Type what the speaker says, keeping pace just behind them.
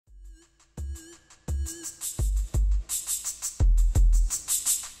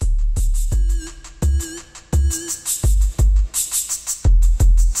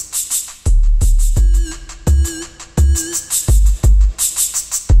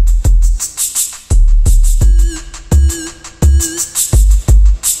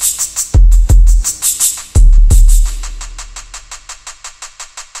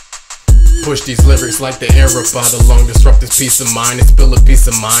push these lyrics like the air up out of lung. Disrupt this peace of mind and spill a piece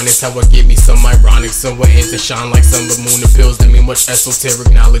of mind. It's how I get me some ironic, somewhere in to shine like sun. The moon appeals to me, much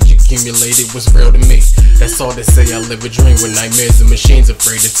esoteric knowledge accumulated was real to me. That's all they say, I live a dream with nightmares and machines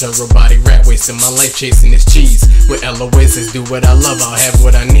afraid to turn robotic rat, wasting my life chasing this cheese. With LOS, do what I love, I'll have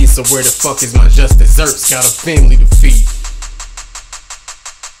what I need. So where the fuck is my just desserts? Got a family to feed.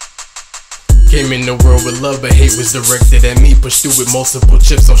 Came in the world with love, but hate was directed at me. Pushed through with multiple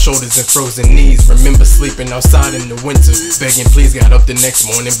chips on shoulders and frozen knees. Remember sleeping outside in the winter, begging please. Got up the next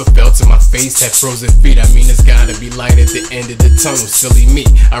morning, but fell to my face, had frozen feet. I mean, it's gotta be light at the end of the tunnel. Silly me,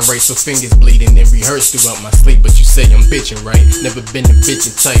 I write so fingers bleeding and rehearse throughout my sleep. But you say I'm bitching, right? Never been a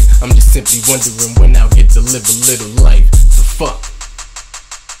bitchin' type. I'm just simply wondering when I'll get to live a little life. The fuck?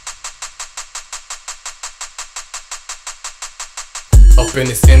 Up in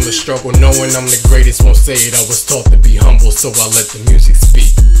this endless struggle, knowing I'm the greatest, won't say it. I was taught to be humble, so I let the music speak.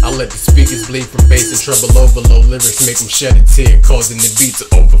 I let the speakers bleed from bass and treble overload. Lyrics make them shed a tear, causing the beat to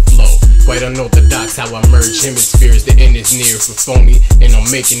overflow. Quite unorthodox how I merge hemispheres. The end is near for phony, and I'm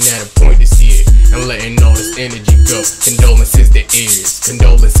making that a point this year. I'm letting all this energy go. Condolences to ears,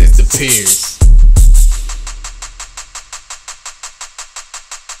 condolences to peers.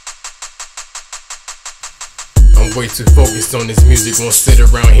 I'm way too focused on this music, won't sit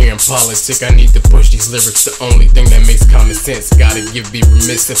around here in politic. I need to push these lyrics, the only thing that makes common sense. Gotta be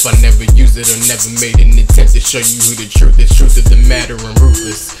remiss if I never use it or never made an attempt to show you who the truth is. Truth of the matter and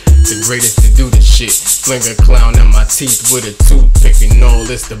ruthless, the greatest to do this shit. Fling a clown at my teeth with a toothpick and all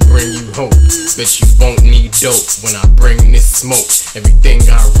this to bring you hope. Bet you won't need dope when I bring this smoke. Everything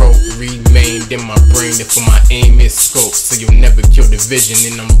I wrote remained in my brain, and for my aim is scope. So you'll never kill the vision,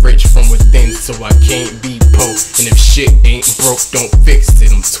 and I'm rich from within, so I can't be pope. And if shit ain't broke, don't fix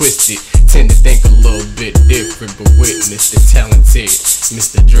it, I'm twisted. Tend to think a little bit different, but witness the talented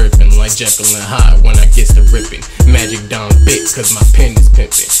Mr. Drippin' like Jekyll and Hyde when I gets to rippin'. Magic down big cause my pen is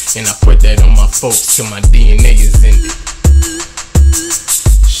pimpin', and I put that on my folks till my DNA is in it.